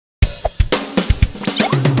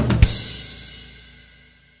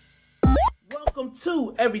Welcome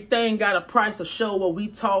to Everything Got a Price, a show where we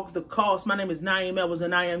talk the cost. My name is Nayim,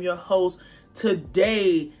 and I am your host.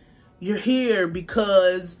 Today, you're here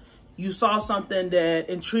because you saw something that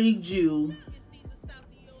intrigued you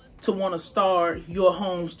to want to start your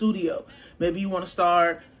home studio. Maybe you want to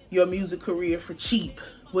start your music career for cheap,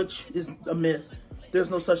 which is a myth. There's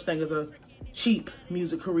no such thing as a cheap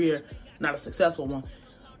music career, not a successful one.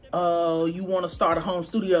 You want to start a home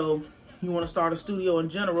studio. You want to start a studio in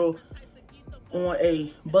general on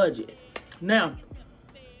a budget. Now,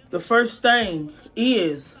 the first thing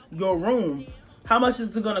is your room. How much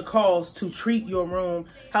is it going to cost to treat your room?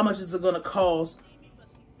 How much is it going to cost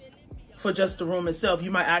for just the room itself?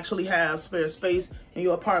 You might actually have spare space in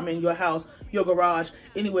your apartment, your house, your garage,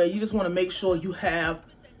 anywhere. You just want to make sure you have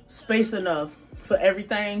space enough for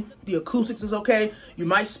everything. The acoustics is okay. You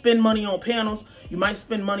might spend money on panels. You might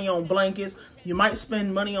spend money on blankets. You might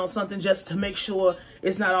spend money on something just to make sure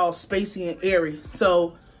it's not all spacey and airy.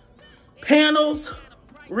 So panels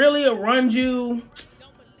really will run you,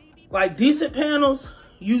 like decent panels,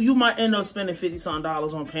 you might end up spending $50-some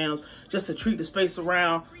on panels just to treat the space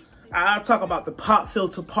around. I'll talk about the pop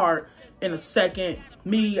filter part in a second.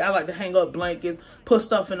 I like to hang up blankets, put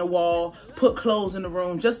stuff in the wall, put clothes in the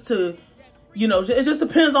room just to, you know, it just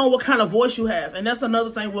depends on what kind of voice you have. And that's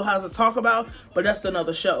another thing we'll have to talk about, but that's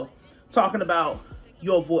another show, talking about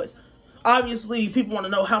your voice. Obviously, people want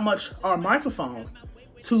to know how much are microphones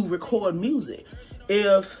to record music.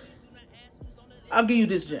 If I'll give you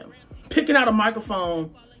this gem, picking out a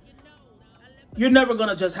microphone, you're never going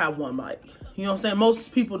to just have one mic. You know what I'm saying?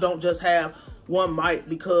 Most people don't just have one mic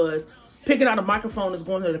because picking out a microphone is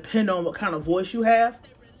going to depend on what kind of voice you have.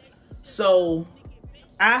 So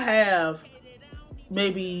I have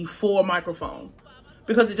maybe 4 microphones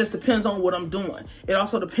because it just depends on what I'm doing. It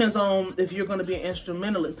also depends on if you're going to be an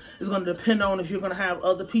instrumentalist. It's going to depend on if you're going to have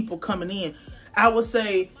other people coming in. I would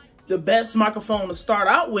say the best microphone to start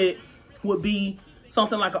out with would be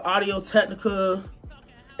something like an Audio-Technica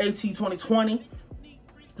AT2020,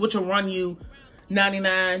 which will run you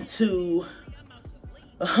 $99 to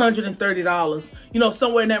 $130. You know,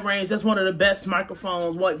 somewhere in that range. That's one of the best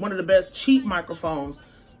microphones, one of the best cheap microphones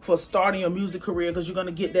for starting your music career, because you're going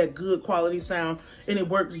to get that good quality sound, and it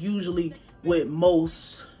works usually with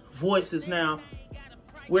most voices. Now,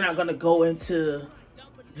 we're not going to go into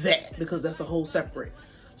that because that's a whole separate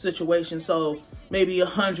situation. So maybe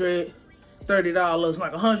 $130,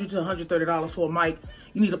 like $100 to $130 for a mic.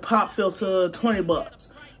 You need a pop filter, $20. You know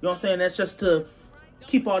what I'm saying? That's just to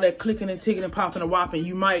keep all that clicking and ticking and popping and whopping.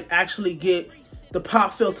 You might actually get the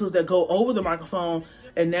pop filters that go over the microphone,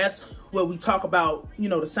 and that's where we talk about, you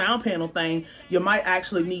know, the sound panel thing. You might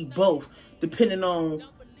actually need both depending on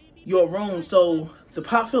your room. So the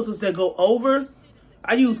pop filters that go over,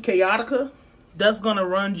 I use Chaotica. That's gonna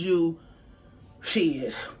run you,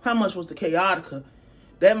 shit, how much was the Chaotica?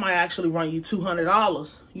 That might actually run you $200.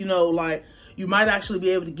 You know, like, you might actually be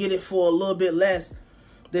able to get it for a little bit less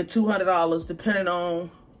than $200 depending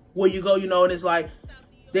on where you go, you know. And it's like,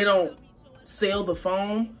 they don't sell the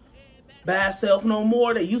foam by itself no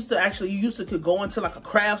more. They used to actually, you used to could go into like a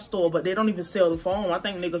craft store, but they don't even sell the foam. I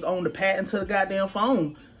think niggas own the patent to the goddamn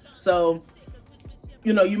foam. So,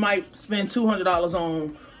 you know, you might spend $200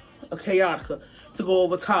 on a Chaotica to go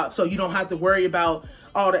over top, so you don't have to worry about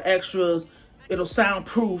all the extras. It'll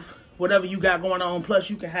soundproof whatever you got going on, plus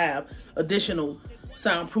you can have additional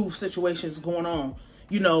soundproof situations going on.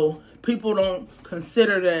 You know, people don't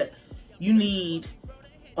consider that you need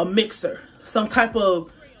a mixer, some type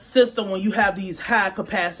of system when you have these high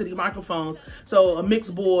capacity microphones. So a mix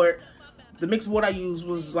board, the mix board I used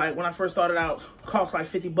was, like, when I first started out, cost like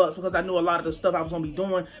 $50 because I knew a lot of the stuff I was going to be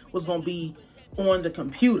doing was going to be on the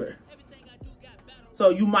computer. So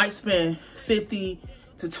you might spend $50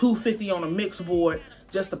 to $250 on a mix board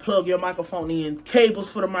just to plug your microphone in. Cables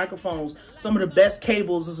for the microphones. Some of the best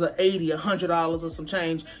cables is $80, $100 or some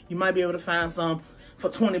change. You might be able to find some for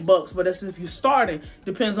 $20, but that's if you're starting.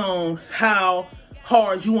 Depends on how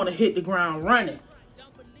hard you want to hit the ground running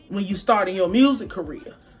when you start in your music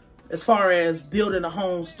career. As far as building a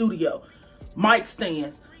home studio, mic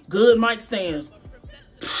stands, good mic stands,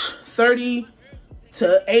 $30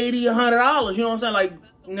 to $80, $100. You know what I'm saying? Like,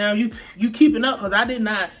 now you keeping up, because I did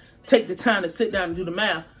not take the time to sit down and do the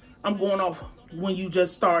math. I'm going off when you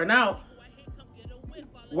just starting out.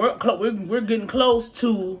 We're getting close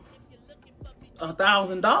to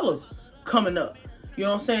 $1,000 coming up. You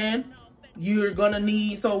know what I'm saying? You're gonna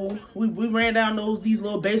need, so we ran down these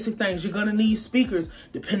little basic things. You're gonna need speakers,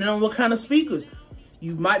 depending on what kind of speakers.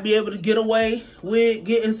 You might be able to get away with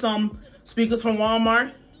getting some speakers from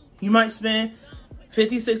Walmart. You might spend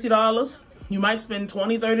 $50, $60. You might spend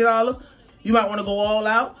 $20, $30. You might want to go all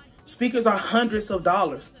out. Speakers are hundreds of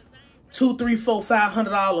dollars. $200, $300, $400,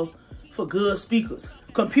 $500 for good speakers.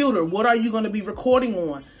 Computer, what are you going to be recording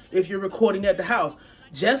on if you're recording at the house?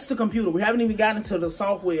 Just the computer. We haven't even gotten into the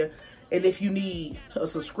software. And if you need a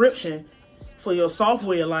subscription for your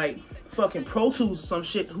software, like fucking Pro Tools or some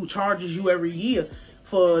shit who charges you every year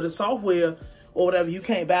for the software or whatever, you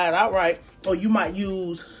can't buy it outright. Or you might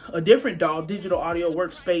use a different DAW, digital audio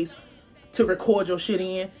workspace, to record your shit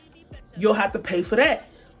in. You'll have to pay for that.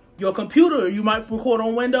 Your computer, you might record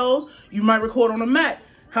on Windows, you might record on a Mac.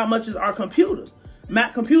 How much is our computers?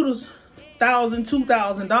 Mac computers, $1,000,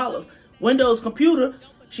 $2,000. Windows computer,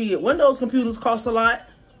 shit, Windows computers cost a lot.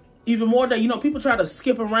 Even more than, you know, people try to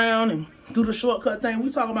skip around and do the shortcut thing.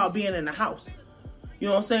 We talking about being in the house. You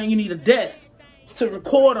know what I'm saying? You need a desk to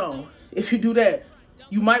record on. If you do that,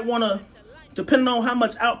 you might want to, depending on how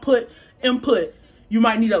much input, you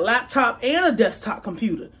might need a laptop and a desktop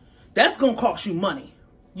computer. That's going to cost you money.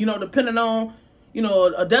 You know, depending on, you know,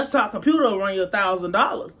 a desktop computer will run you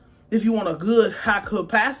 $1,000. If you want a good high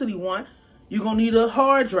capacity one, you're going to need a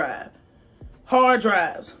hard drive. Hard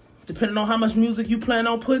drives, depending on how much music you plan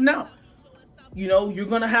on putting out. You know, you're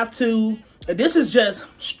going to have to, this is just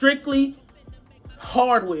strictly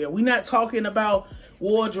hardware. We're not talking about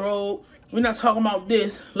wardrobe. We're not talking about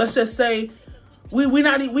this. Let's just say we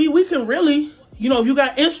can really, you know, if you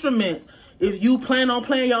got instruments, if you plan on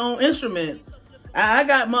playing your own instruments, I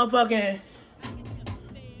got motherfucking,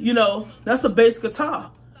 you know, that's a bass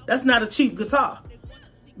guitar. That's not a cheap guitar.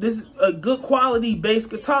 This is a good quality bass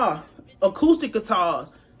guitar. Acoustic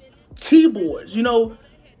guitars, keyboards, you know,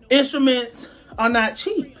 instruments are not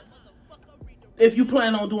cheap if you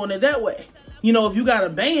plan on doing it that way. You know, if you got a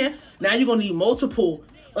band, now you're gonna need multiple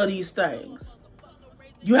of these things.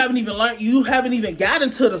 You haven't even learned, you haven't even got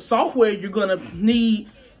into the software you're gonna need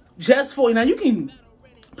just for, now you can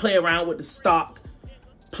play around with the stock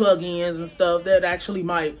plugins and stuff that actually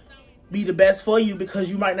might be the best for you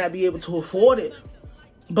because you might not be able to afford it.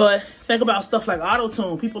 But think about stuff like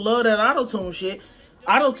auto-tune. People love that auto-tune shit.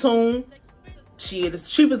 Auto-tune, shit, as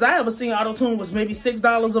cheap as I ever seen auto-tune was maybe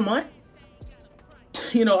 $6 a month.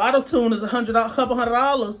 You know, auto-tune is a couple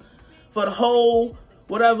 $100 for the whole,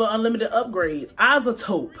 whatever, unlimited upgrades.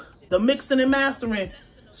 Isotope, the mixing and mastering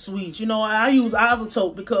suite. You know, I use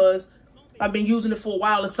Isotope because I've been using it for a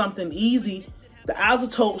while. It's something easy. The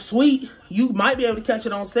Isotope suite, you might be able to catch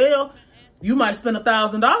it on sale. You might spend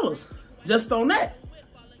 $1,000 just on that.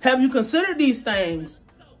 Have you considered these things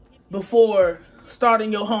before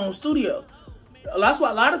starting your home studio? That's why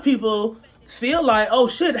a lot of people feel like, oh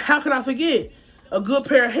shit, how can I forget? A good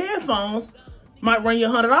pair of headphones might run you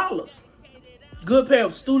 $100. Good pair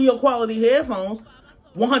of studio quality headphones,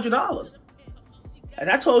 $100. And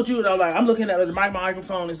I told you that, like, I'm looking at the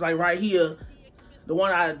microphone. It's like right here, the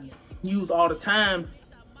one I use all the time,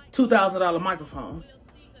 $2,000 microphone.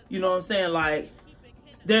 You know what I'm saying? Like,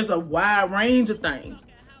 there's a wide range of things.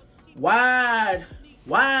 Wide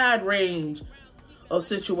range of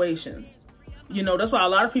situations. You know, that's why a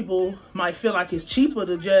lot of people might feel like it's cheaper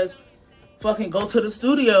to just fucking go to the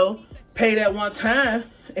studio, pay that one time,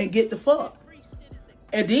 and get the fuck.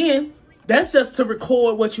 And then, that's just to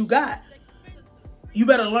record what you got. You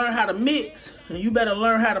better learn how to mix, and you better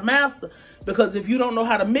learn how to master. Because if you don't know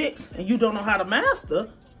how to mix, and you don't know how to master,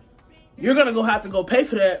 you're going to have to go pay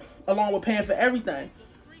for that, along with paying for everything.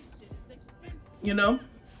 You know?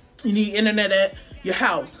 You need internet at your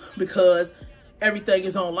house because everything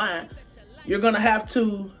is online. You're going to have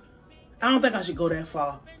to, I don't think I should go that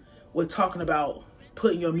far with talking about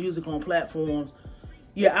putting your music on platforms.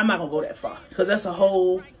 Yeah, I'm not going to go that far because that's a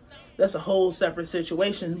whole separate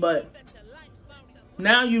situation. But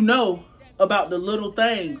now you know about the little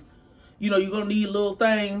things. You know, you're going to need little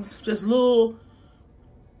things, just little,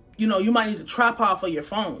 you know, you might need a tripod for your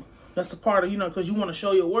phone. That's a part of, you know, because you want to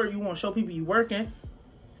show your work. You want to show people you're working.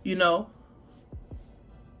 You know,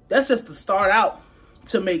 that's just to start out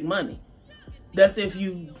to make money. That's if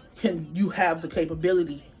you have the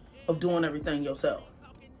capability of doing everything yourself.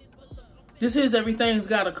 This is Everything's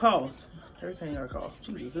Got a Cost. Everything got a cost.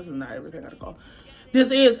 Jesus, this is not Everything Got a Cost. This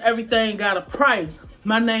is Everything Got a Price.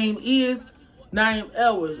 My name is Nayim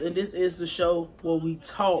Edwards, and this is the show where we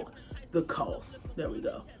talk the cost. There we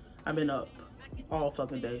go. I've been up all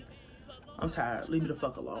fucking day. I'm tired. Leave me the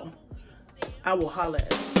fuck alone. I will holler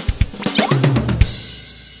at you.